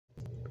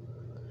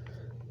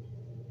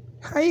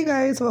Hi you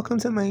guys, welcome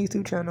to my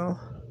YouTube channel.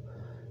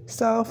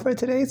 So for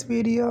today's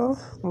video,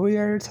 we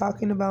are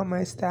talking about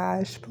my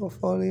stash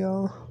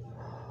portfolio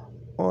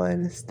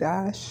on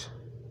Stash.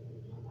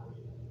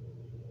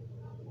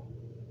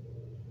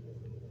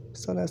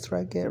 So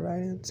get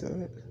right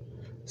into it.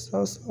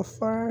 So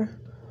far,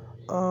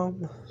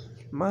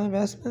 my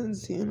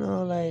investments, due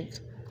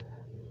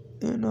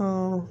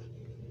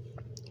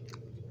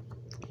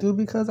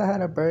because I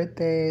had a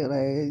birthday,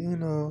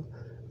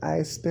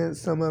 I spent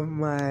some of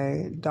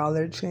my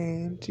dollar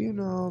change,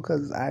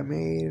 because I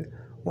made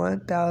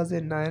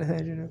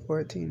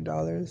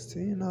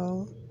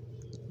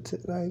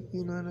 $1,914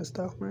 in the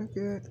stock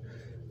market.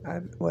 I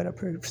what a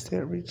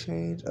percent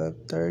rechange of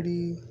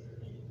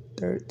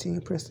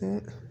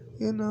 13%,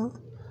 you know.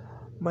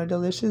 My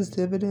delicious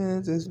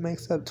dividends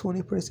makes up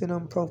 20%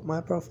 on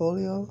my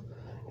portfolio,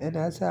 and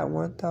that's at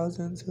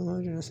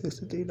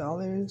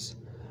 $1,263.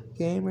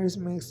 Gamers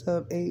makes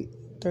up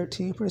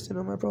 13%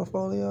 of my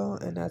portfolio,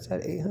 and that's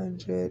at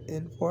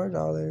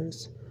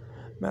 $804.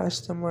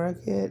 Master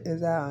Market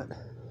is at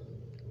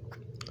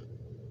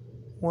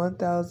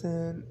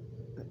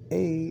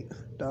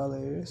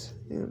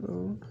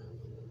 $1,008.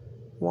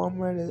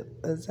 Walmart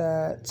is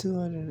at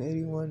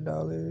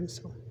 $281.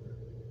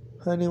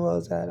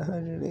 Honeywell's at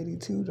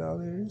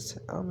 $182.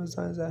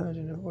 Amazon's at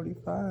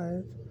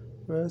 $145.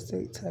 Real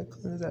Estate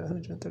Tycoon is at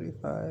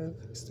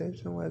 $135.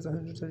 Stationwide is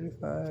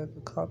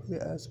 $135. Copley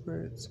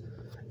Experts,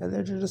 and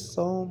there's just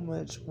so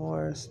much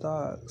more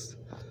stocks.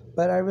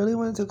 But I really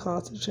wanted to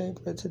concentrate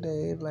for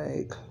today,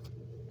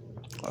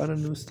 on a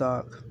new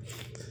stock.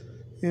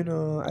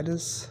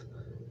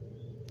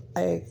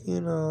 I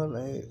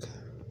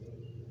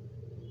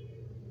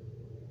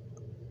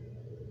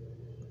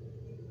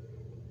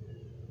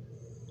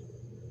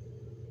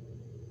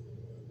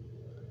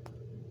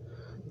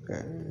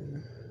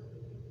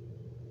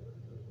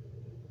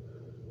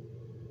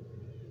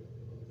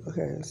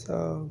okay,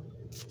 so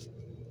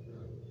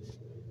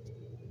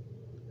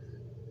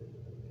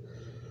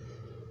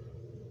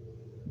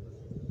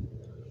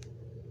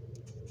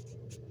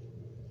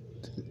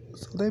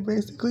they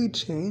basically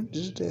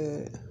changed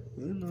it.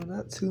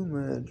 Not too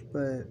much,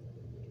 but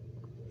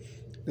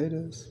they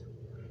just,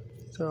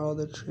 these are all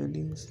the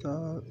trending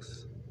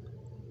stocks.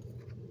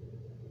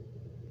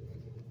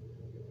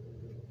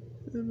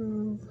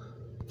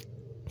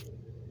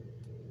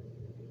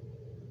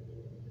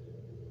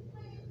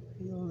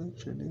 All the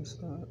trending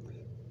stocks.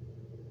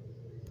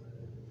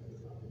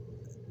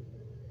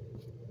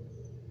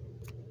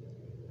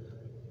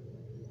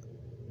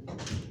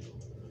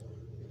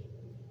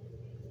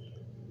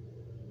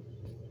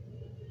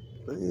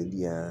 And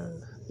yeah,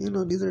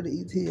 these are the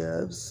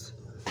ETFs.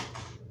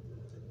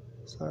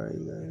 Sorry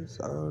guys,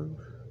 I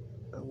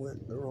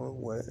went the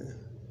wrong way.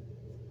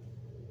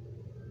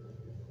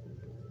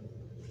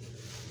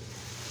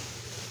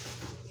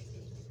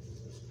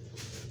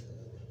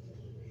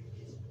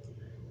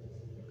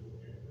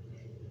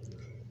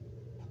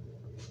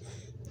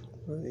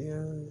 But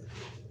yeah.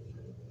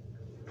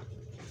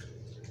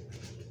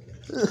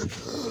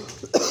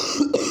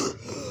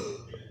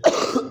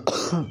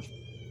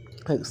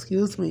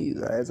 Excuse me, you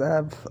guys. I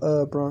have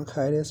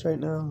bronchitis right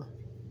now.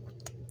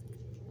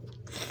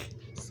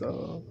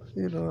 So,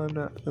 I'm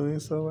not doing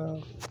so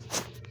well.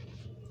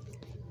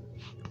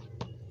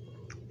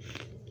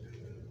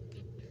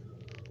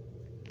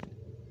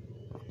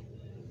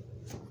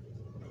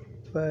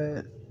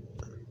 But,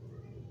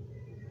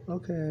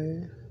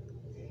 okay.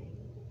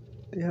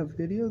 They have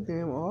Video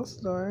Game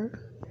All-Star.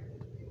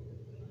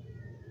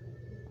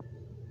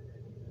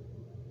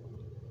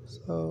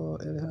 So,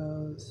 it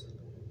has...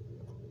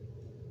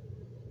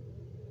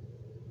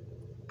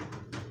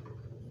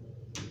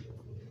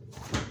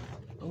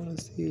 I want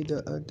to see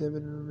the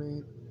dividend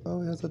rate.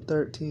 Oh, it has a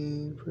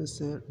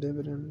 13%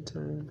 dividend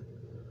return.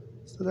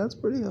 So that's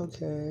pretty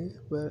okay,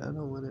 but I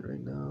don't want it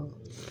right now.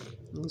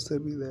 It'll still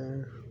be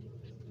there.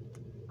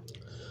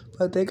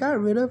 But they got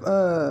rid of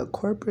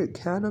corporate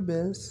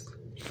cannabis.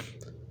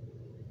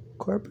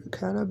 Corporate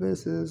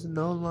cannabis is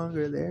no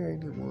longer there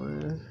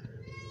anymore.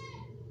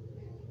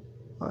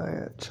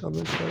 Alright, I'm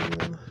gonna show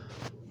you.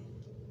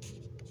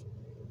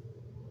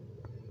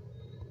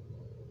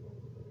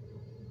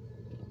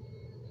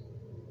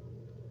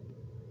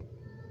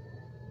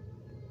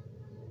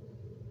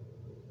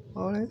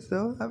 Oh, they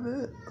still have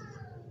it?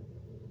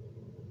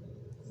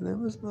 They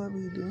must not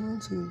be doing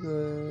too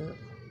good.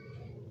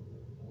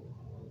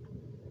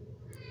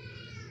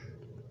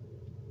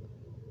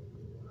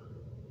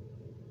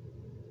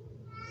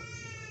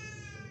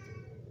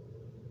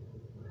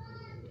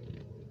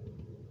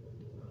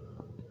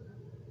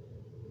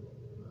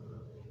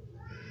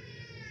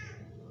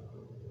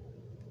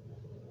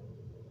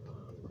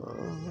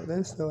 Oh,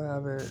 they still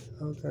have it.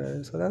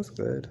 Okay, so that's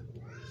good.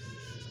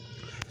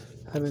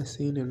 Haven't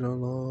seen it in a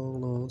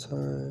long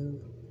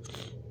time.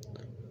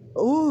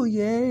 Oh,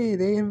 yay!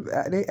 They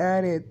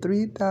added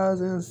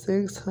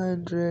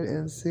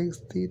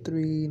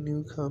 3,663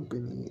 new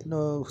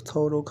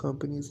total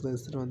companies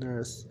listed on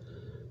their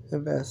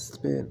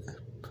investment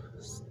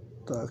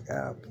stock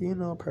app.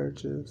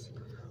 Purchase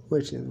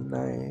which is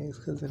nice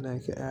because then I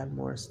can add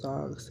more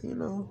stocks, you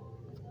know.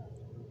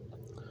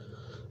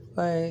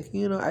 Like,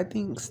 you know, I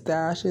think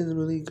Stash is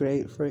really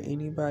great for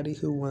anybody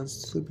who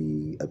wants to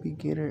be a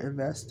beginner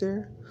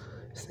investor.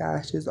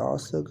 Stash is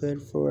also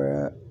good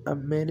for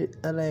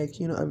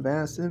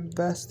advanced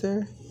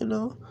investor, you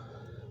know.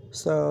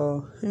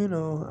 So, you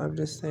know, I'm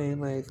just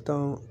saying, like,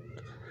 don't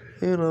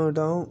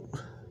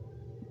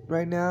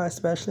right now,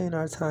 especially in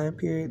our time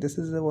period, this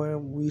is the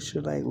one we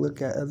should like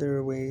look at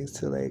other ways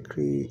to like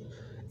create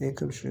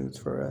income streams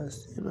for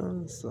us, you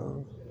know.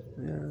 So,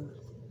 yeah.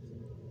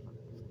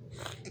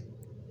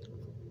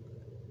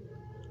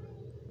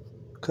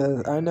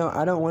 Cause I know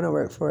I don't want to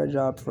work for a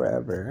job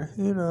forever.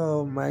 You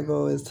know, my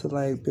goal is to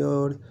like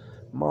build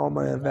all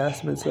my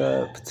investments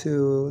up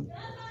to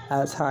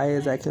as high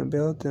as I can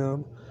build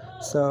them,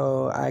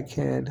 so I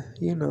can,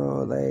 you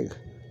know, like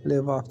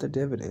live off the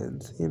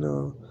dividends. You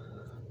know,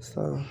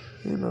 so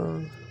you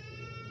know.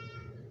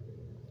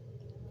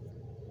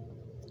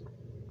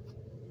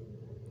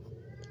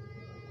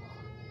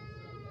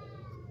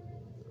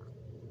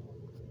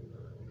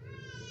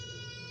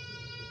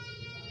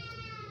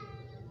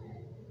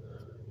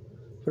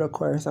 But of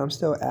course, I'm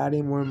still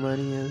adding more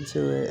money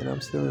into it, and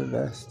I'm still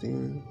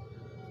investing.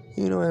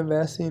 You know,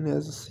 investing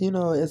is, you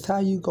know, it's how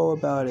you go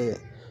about it.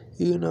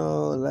 You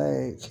know,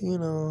 like, you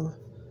know,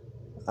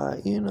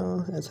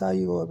 it's how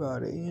you go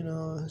about it. You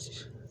know.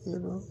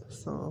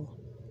 So,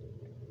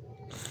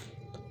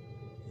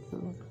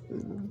 you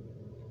know,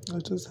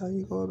 it's just how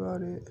you go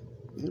about it.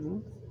 You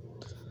know.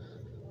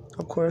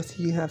 Of course,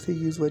 you have to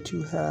use what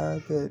you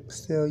have, but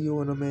still, you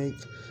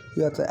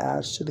have to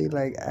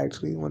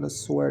actually want to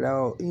sort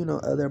out, you know,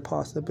 other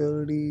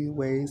possibility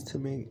ways to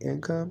make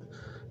income,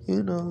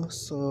 you know,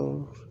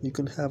 so you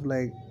can have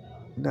like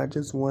not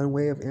just one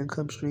way of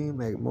income stream,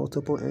 like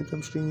multiple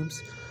income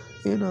streams,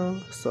 you know,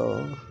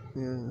 so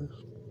yeah.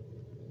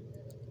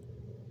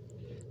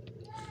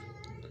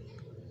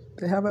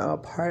 They have an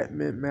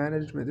apartment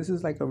management. This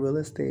is like a real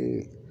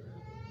estate.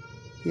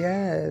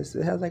 Yes,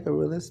 it has like a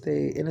real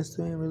estate and it's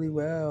doing really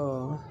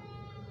well.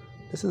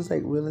 This is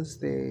like real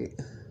estate.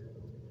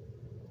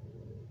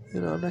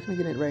 You know, I'm not gonna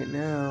get it right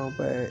now,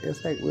 but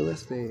it's like real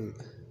estate.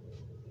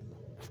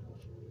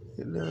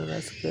 You know,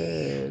 that's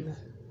good.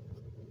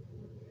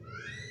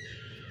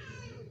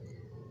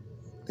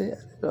 They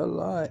added a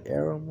lot,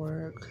 Aram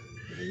work.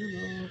 You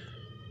know.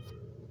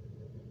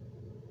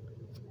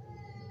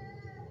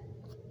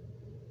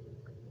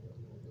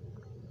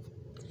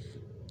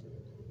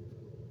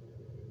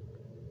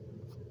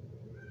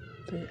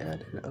 They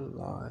added a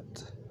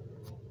lot.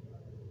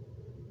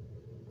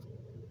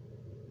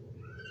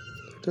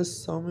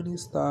 Just so many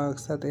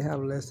stocks that they have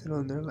listed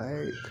on their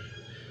like,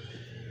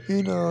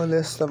 you know,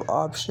 list of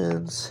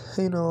options,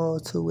 you know,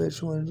 to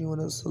which one you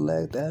want to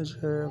select as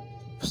your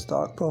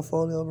stock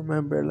portfolio.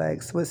 Remember,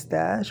 like with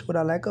Stash, what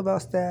I like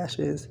about Stash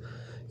is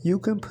you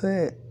can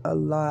put a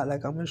lot.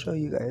 Like I'm gonna show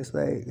you guys.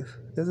 Like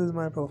this is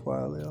my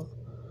portfolio.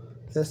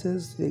 This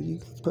is you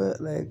can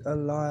put like a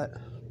lot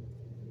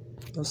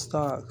of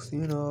stocks.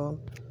 You know,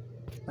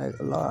 like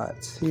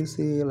lots. You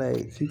see,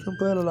 like you can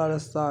put a lot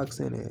of stocks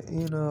in it.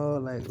 You know,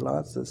 like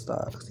lots of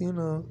stocks. You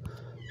know,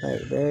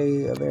 like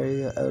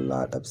a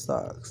lot of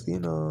stocks. You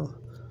know,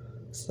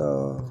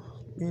 so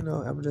you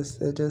know,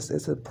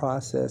 it's a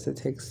process. It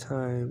takes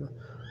time.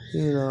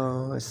 You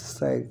know,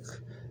 it's like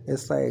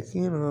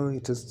you know,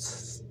 you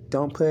just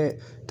don't put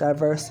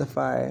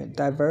diversify.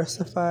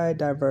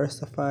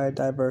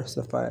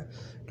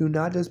 Do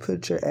not just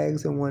put your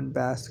eggs in one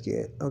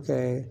basket.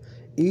 Okay,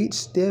 each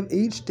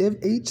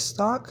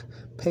stock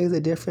pays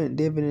a different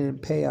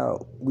dividend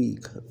payout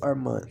week or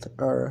month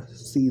or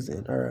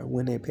season or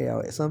when they pay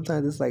out.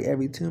 Sometimes it's like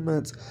every 2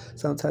 months,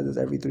 sometimes it's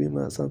every 3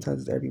 months,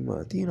 sometimes it's every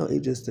month. You know,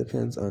 it just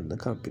depends on the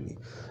company.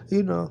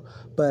 You know,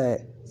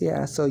 but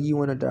yeah, so you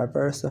want to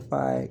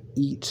diversify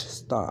each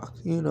stock.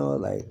 You know,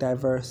 like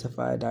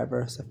diversify.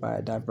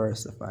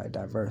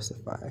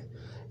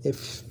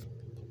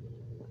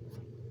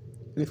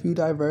 If you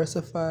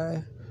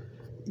diversify,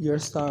 your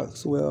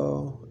stocks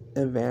will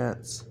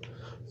advance.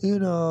 You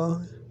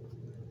know,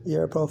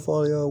 your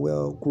portfolio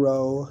will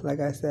grow. Like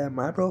I said,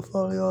 my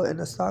portfolio in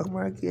the stock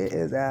market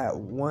is at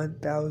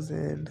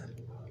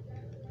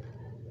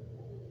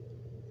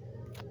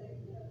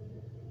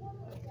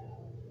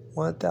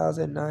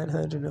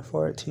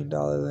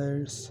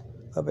 $1,914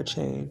 of a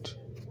change.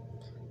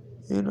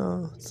 You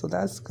know, so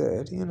that's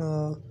good, you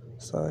know.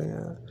 So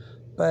yeah.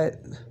 But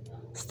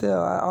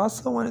still, I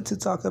also wanted to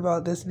talk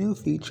about this new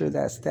feature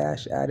that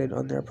Stash added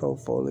on their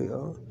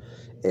portfolio.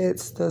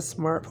 It's the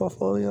smart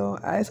portfolio.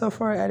 I so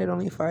far added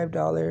only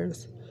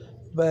 $5,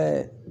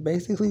 but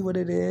basically what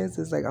it is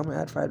like I'm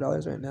gonna add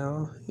 $5 right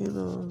now. You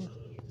know.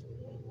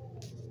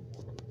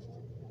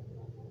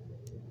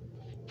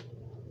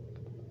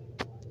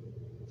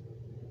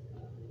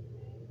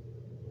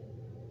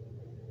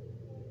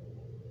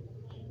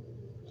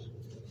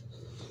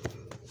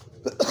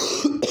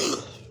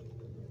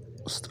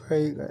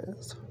 Sorry,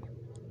 guys.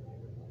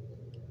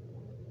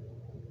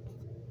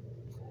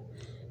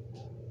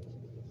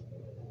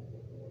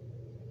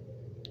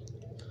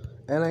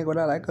 And like what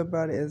I like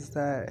about it is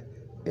that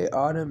it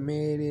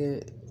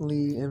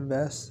automatically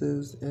invests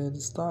in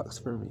stocks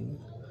for me,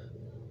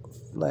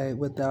 like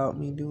without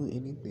me doing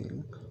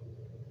anything.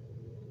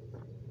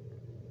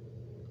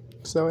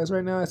 So as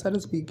right now, I started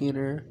as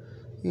beginner.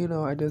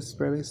 I just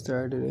barely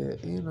started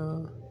it.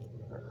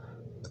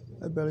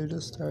 I barely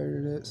just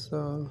started it,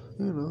 so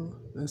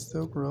it's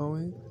still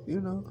growing.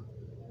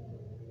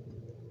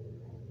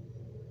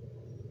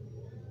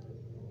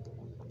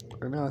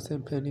 Right now, it's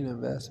in pending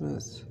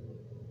investments.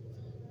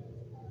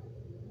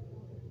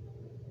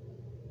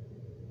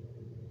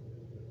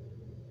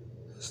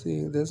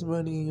 See, there's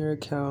money in your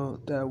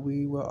account that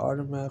we will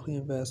automatically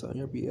invest on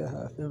your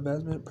behalf.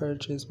 Investment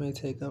purchase may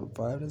take up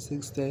 5 to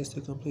 6 days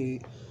to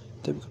complete,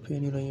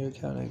 depending on your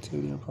account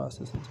activity and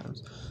processing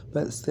times.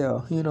 But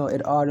still,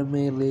 it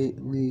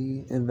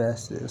automatically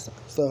invests.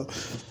 So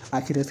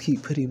I could just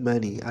keep putting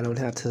money. I don't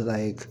have to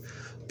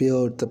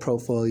build the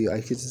portfolio. I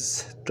could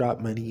just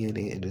drop money in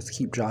it and just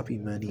keep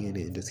dropping money in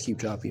it and just keep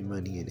dropping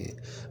money in it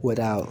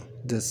without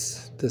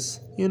this,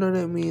 you know what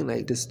I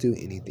mean? Just do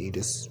anything.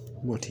 Just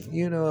I'd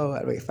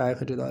make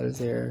 $500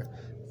 there.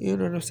 You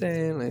know what I'm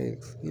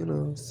saying?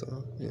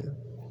 So yeah.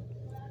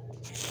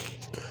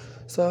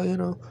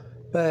 So,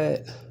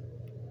 but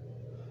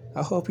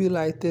I hope you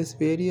like this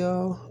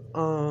video.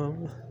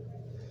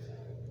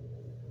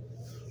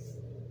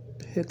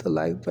 Hit the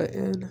like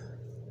button.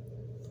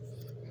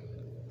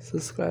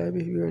 Subscribe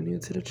if you're new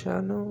to the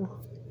channel.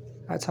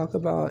 I talk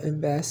about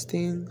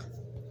investing.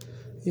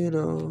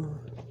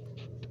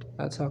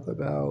 I talk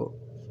about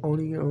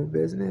owning your own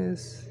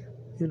business.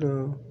 I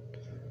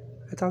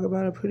talk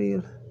about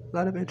a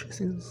lot of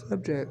interesting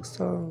subjects.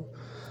 So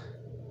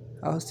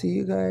I'll see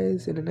you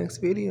guys in the next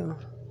video.